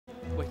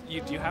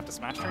Do you have to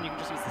smash turn? You can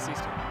just use the C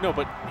stun. No,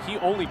 but he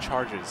only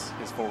charges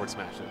his forward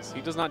smashes.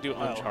 He does not do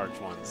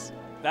uncharged ones.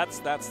 That's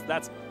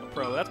a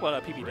pro. That's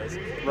what PP does.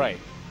 Right.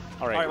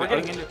 All right. We're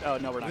getting into it. Oh,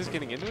 no, we're not. This is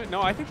getting into it?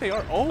 No, I think they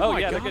are. Oh, my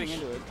yeah, gosh. they're getting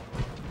into it.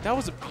 That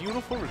was a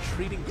beautiful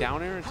retreating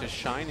down air into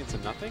shine into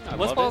nothing. I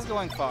love it. Westballz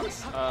going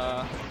Fox.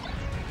 I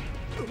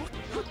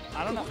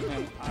don't know,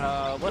 man.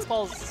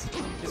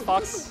 Westballz is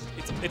Fox.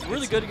 It's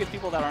really good against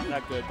people that aren't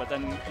that good, but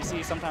then you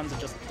see sometimes it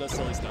just does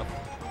silly stuff.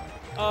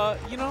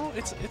 You know,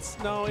 it's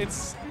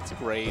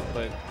great,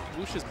 but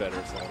Woosh is better.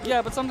 So.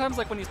 Yeah, but sometimes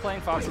like when he's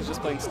playing Fox, he's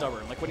just playing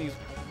stubborn. Like when he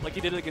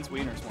did it against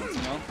Wieners once,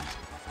 you know.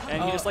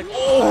 And he just like,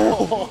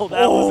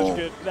 that wasn't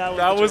good.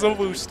 That was a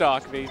Woosh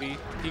stock, baby.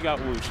 He got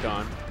Wooshed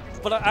on.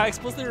 But I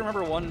explicitly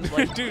remember one.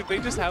 Like, dude, they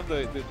just have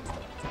the.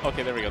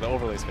 Okay, there we go. The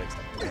overlay's fixed.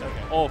 Okay.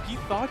 Oh, he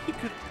thought he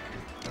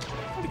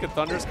could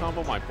Thunder's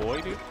combo my boy,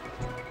 dude.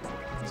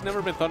 He's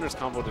never been Thunder's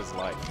comboed in his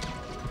life.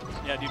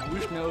 Yeah, dude,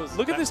 Woosh knows.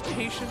 Look at this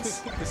patience,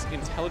 this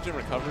intelligent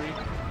recovery.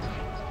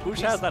 Woosh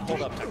has that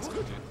hold up text,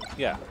 dude.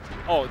 Yeah.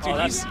 Oh,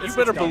 dude, you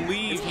better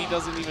believe he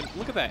doesn't even.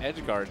 Look at that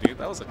edge guard, dude.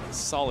 That was a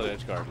solid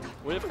edge guard.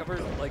 Would it have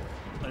covered like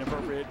an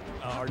appropriate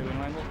Arduino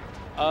angle?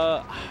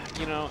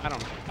 You know, I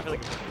don't know. I feel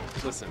like,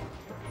 listen,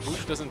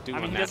 Woosh doesn't do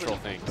unnatural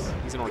things.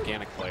 He's an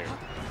organic player.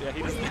 Yeah,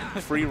 he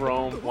doesn't. Free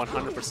roam,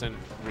 100%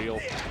 real.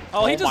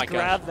 Oh, he just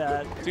grabbed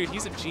that. Dude,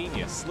 he's a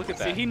genius. Look at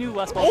that. See, he knew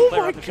Westballz would play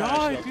around the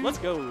God, dude. Let's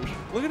go, Woosh.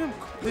 Look at him,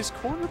 this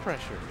corner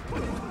pressure.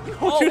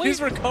 Oh, dude,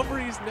 his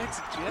recovery is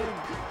next gen.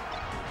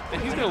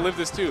 And he's going to live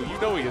this too.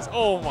 You know he is.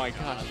 Oh my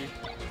gosh, dude.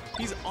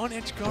 He's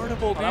on-edge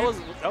guardable, dude. That was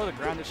a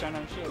grounded shine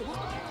on shield.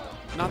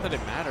 Not that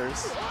it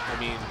matters. I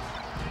mean,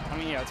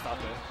 yeah, it's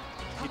Falco.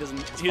 He does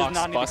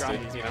not need to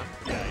grind these, you know?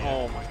 Yeah.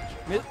 Oh my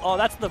gosh. Oh,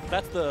 that's the.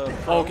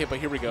 Oh, okay, but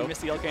here we go. You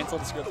missed the L cancel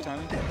to screw up the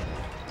timing.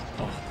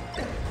 Oh.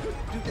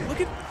 Dude,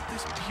 look at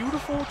this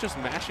beautiful, just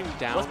mashing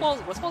down.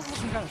 Westballz is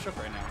looking kind of shook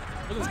right now.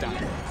 Look at this down.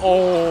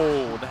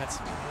 Oh, that's.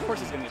 Of course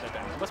he's gonna get that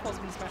down. Westballz has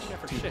been smashing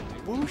that for shit,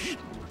 dude. Woosh.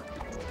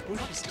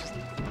 Woosh is just.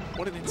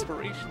 What an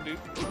inspiration, dude.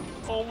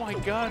 Oh my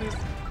god,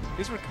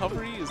 his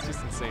recovery is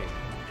just insane.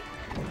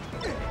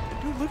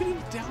 Dude, look at him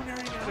down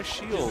airing out a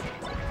shield.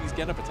 These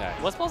get up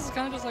attacks. Westballz is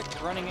kind of just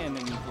like running in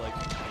and like.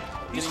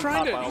 He's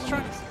trying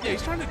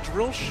to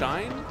drill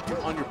shine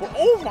on your board.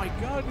 Oh my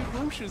god,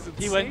 dude, Woosh is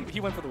insane. He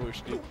went for the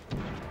Woosh, dude.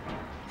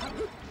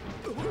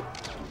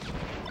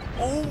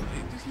 Oh,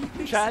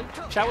 Chad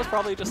was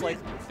probably just like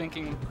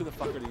thinking, who the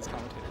fuck are these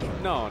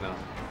commentators? No.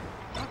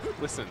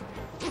 Listen,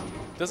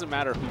 doesn't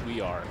matter who we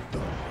are.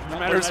 It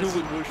matters who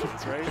Woosh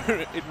is,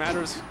 right? It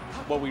matters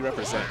what we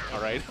represent.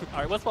 All right. All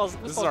right,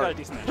 Westballz got a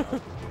decent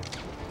edge.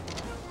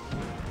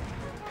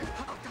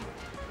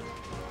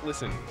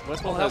 Listen,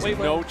 Westballz has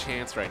no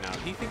chance right now.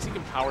 He thinks he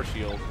can power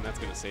shield, and that's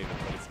going to save him,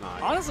 but it's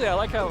not. Honestly, I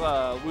like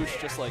how Woosh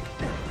just like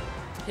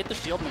hit the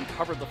shield and then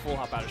covered the full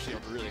hop out of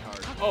shield really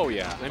hard. Oh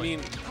yeah, I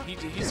mean,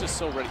 he's just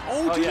so ready.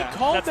 Oh, dude, he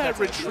called that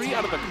retreat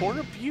out of the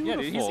corner.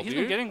 Beautiful, yeah, dude. He's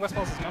been getting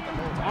Westballz's jump on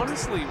the whole time.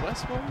 Honestly,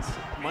 Westballz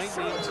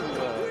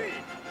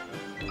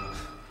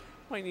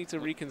might need to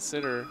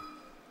reconsider.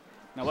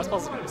 No,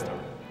 Westballz is going to start.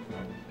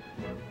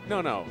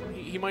 No.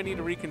 He might need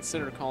to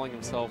reconsider calling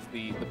himself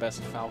the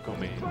best Falco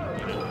main.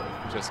 You know,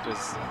 just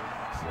as.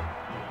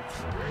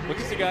 Look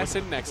at the guy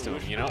sitting next to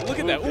him. You know, look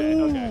at that.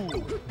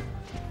 Ooh.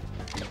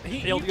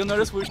 Okay. You'll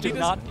notice Woosh did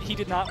not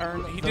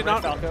earn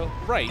Falco.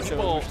 Right. So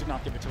Woosh did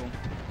not give it to him.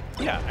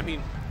 Yeah, I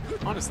mean,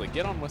 honestly,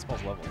 get on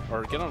Westballz level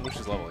or get on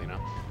Woosh's level. You know.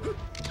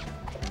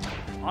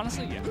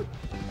 Honestly, yeah.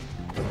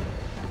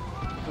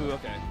 Ooh,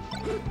 okay.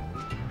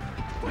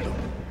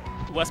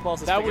 Westballz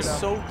has that was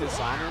so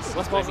dishonest.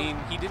 I mean,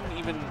 he didn't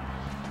even.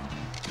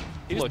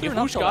 Look, if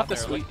Woosh got the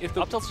sweet, if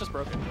the up tilt's just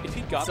broken. If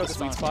he got the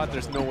sweet spot,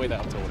 there's no way that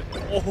up tilt would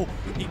have hit. Oh,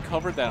 he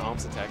covered that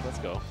Omps attack. Let's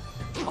go.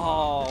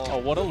 Oh,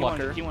 what a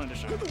lucker. He wanted to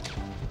shine.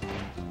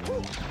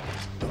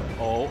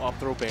 Oh, up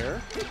throw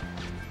bear.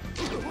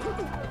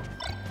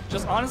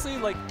 Just honestly,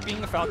 like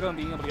being a Falco and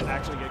being able to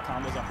actually get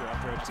combos off your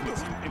up throw just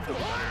makes you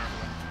infinitely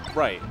better.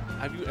 Right.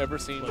 Have you ever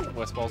seen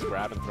Westballz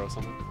grab and throw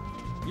something?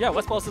 Yeah,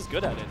 Westballz is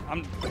good at it.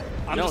 I'm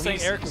just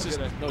saying Eric is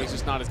good at it. No, he's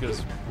just not as good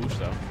as Woosh,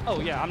 though.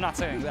 Oh yeah, I'm not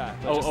saying that.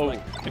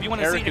 Like, if you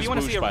want to see, if you want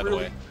to see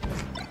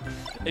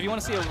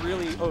a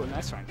really,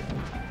 nice try,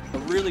 a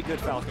really good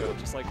Falco,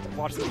 just like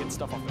watch them get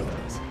stuff off their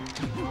face.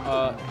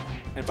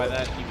 And by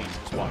that he means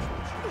just watch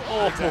Woosh.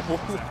 Oh, exactly.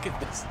 Look at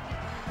this.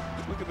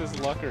 Look at this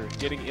lucker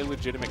getting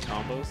illegitimate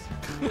combos.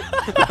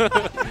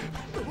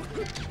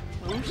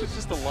 Woosh is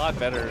just a lot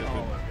better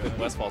than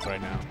Westballz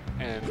right now,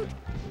 and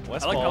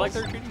Westballz. I like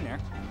the retreating there.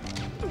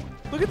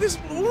 Look at this!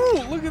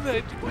 Ooh, look at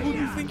that! Who do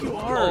you think you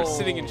are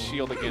sitting in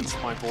shield against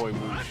my boy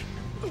Woosh?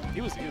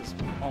 He was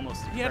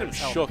almost. He had him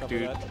shook,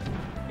 dude.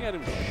 He had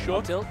him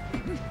shook. Tilt.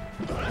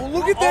 Oh,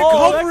 look at that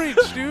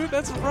coverage, dude!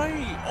 That's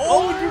right!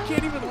 Oh, you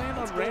can't even land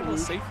on Rambo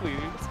safely,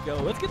 dude. Let's go.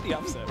 Let's get the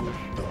upset, Woosh.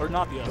 Or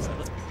not the upset.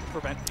 Let's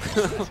prevent.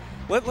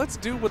 Let's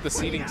do what the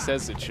seeding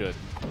says it should.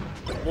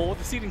 Well, what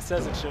the seeding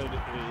says it should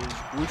is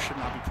Woosh should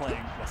not be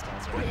playing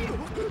Westballz,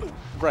 right?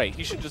 Right,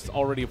 he should just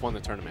already have won the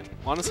tournament.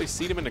 Honestly,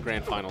 seed him in the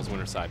grand finals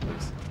winner side,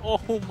 please.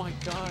 Oh my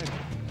god.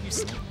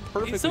 He's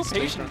perfectly He's so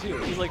spaced patient, around.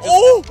 too. He's like,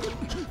 Oh!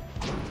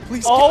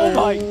 Please oh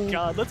my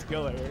god, let's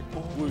go, Eric.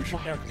 Woosh. Oh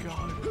my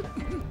god.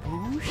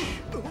 Woosh?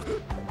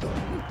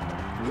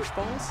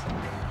 Wooshballz?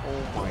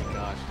 Oh my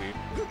gosh, dude.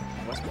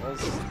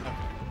 Westballz.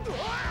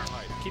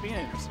 Alright, keeping it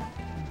interesting.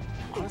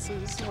 Honestly,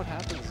 this is what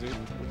happens, dude,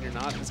 when you're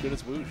not as good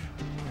as Woosh.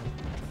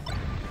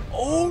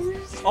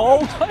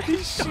 Oh my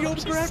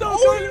shield grab. so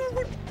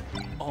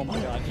oh my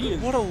god, he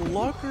is. What a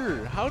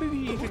lucker. How did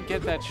he even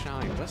get that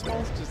shine?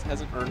 Westballz just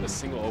hasn't earned a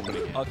single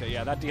opening yet. Okay,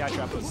 yeah, that DI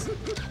trap was.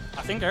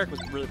 I think Eric was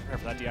really prepared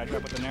for that DI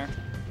trap within there.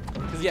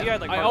 Yeah,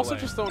 like, I also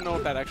just don't know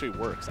if that actually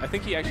works. I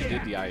think he actually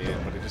did DI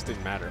in, but it just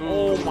didn't matter.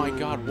 Oh my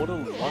god, what a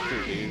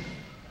lucker, dude.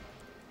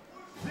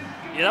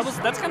 Yeah,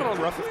 that's kind of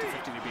a rough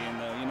 50-50 to be in,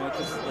 though, you know,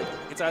 because like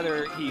it's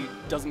either he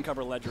doesn't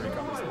cover ledge or he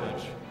covers the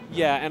ledge.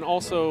 Yeah, and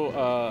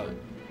also,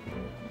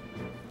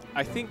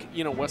 I think,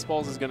 you know,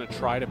 Westballz is going to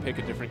try to pick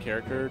a different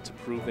character to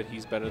prove that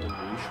he's better than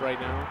Woosh right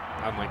now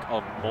on, like,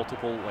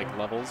 multiple, like,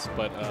 levels.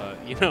 But,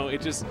 you know,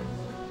 it's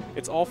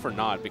all for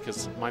naught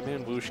because my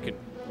man Woosh can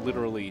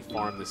literally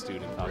farm this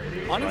dude in Falco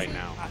right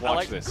now.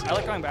 Watch this. I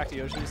like going back to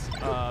Yoshi's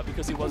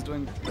because he was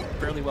doing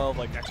fairly well,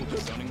 like, actually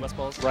just zoning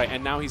Westballz. Right,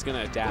 and now he's going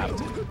to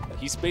adapt.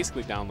 He's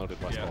basically downloaded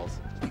Westballz.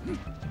 Yeah.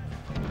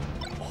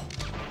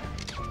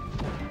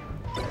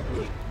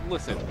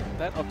 Listen,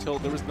 that up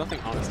tilt, there was nothing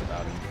honest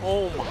about it.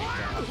 Oh my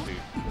gosh,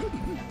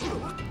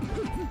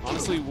 dude.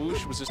 Honestly,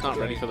 Woosh was just not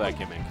ready for that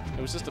gimmick.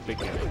 It was just a big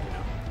gimmick, you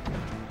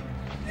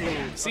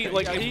know. See,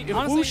 like,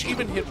 if Woosh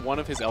even hit one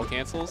of his L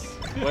cancels,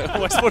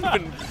 West would have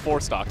been 4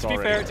 stocks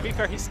already. To be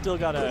fair, he still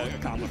got a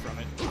combo from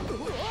it.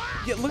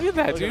 Yeah, look at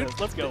that, dude.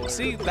 Let's go.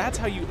 See, that's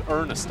how you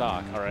earn a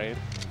stock, all right?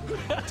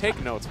 Take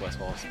notes,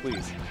 Westballz,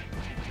 please.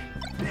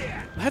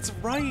 That's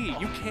right.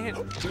 You can't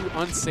do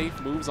unsafe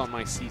moves on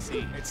my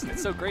CC.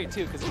 It's so great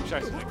too because he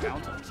tries to like down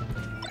tilt or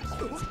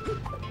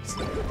something.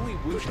 See, only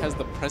Woosh has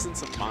the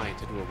presence of mind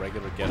to do a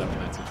regular get-up in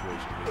that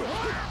situation.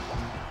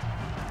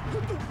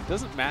 It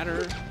doesn't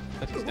matter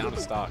that he's down to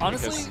stock.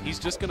 Honestly, because he's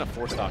just gonna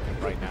 4-stock him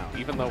right now,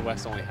 even though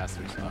West only has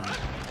 3 stocks.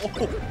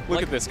 Oh,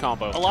 look at this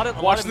combo.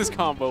 Watch this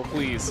combo,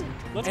 please.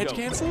 Edge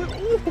cancel it.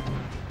 Oh.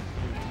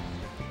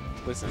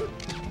 Listen.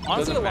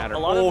 Honestly, doesn't matter.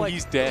 Like,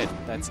 he's dead.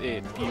 That's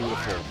it.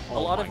 Beautiful. Oh a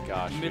lot my of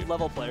gosh,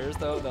 mid-level players,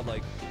 though, that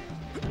like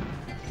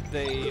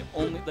they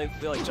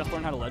like just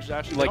learn how to ledge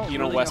dash. Like, you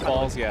know,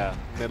 Westballz, yeah.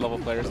 Mid-level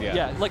players, yeah.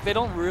 Yeah, like they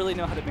don't really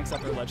know how to mix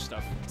up their ledge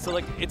stuff. So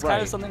like it's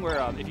kind of something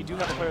where if you do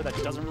have a player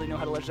that doesn't really know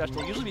how to ledge dash,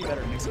 they'll usually be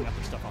better at mixing up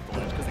their stuff off the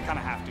ledge because they kind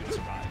of have to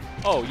survive.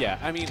 Oh yeah,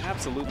 I mean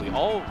absolutely.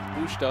 All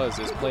Woosh does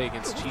is play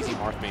against cheesy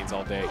Marth mains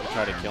all day to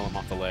try to kill him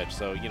off the ledge.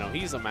 So you know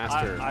he's a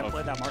master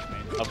played that Marth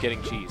main of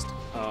getting cheesed.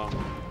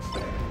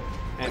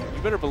 And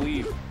you better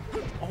believe.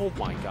 Oh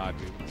my god,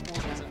 dude.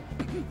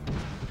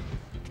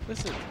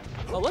 Listen.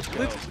 Oh, let's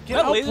go.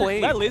 Get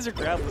outplayed. That laser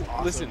grab was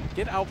awesome. Listen,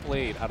 get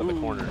outplayed out of the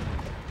corner.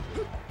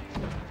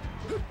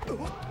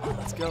 Oh,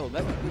 let's go.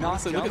 That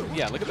honestly,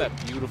 look at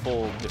that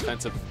beautiful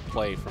defensive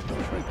play from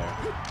Woosh right there.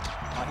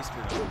 Oh, he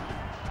screwed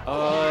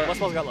up.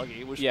 Westballz got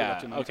lucky. Woosh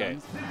got 2 okay.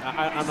 times.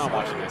 I'm not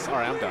watching this. All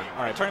right, I'm done.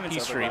 All right,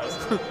 tournament stream.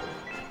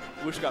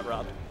 Woosh got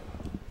robbed.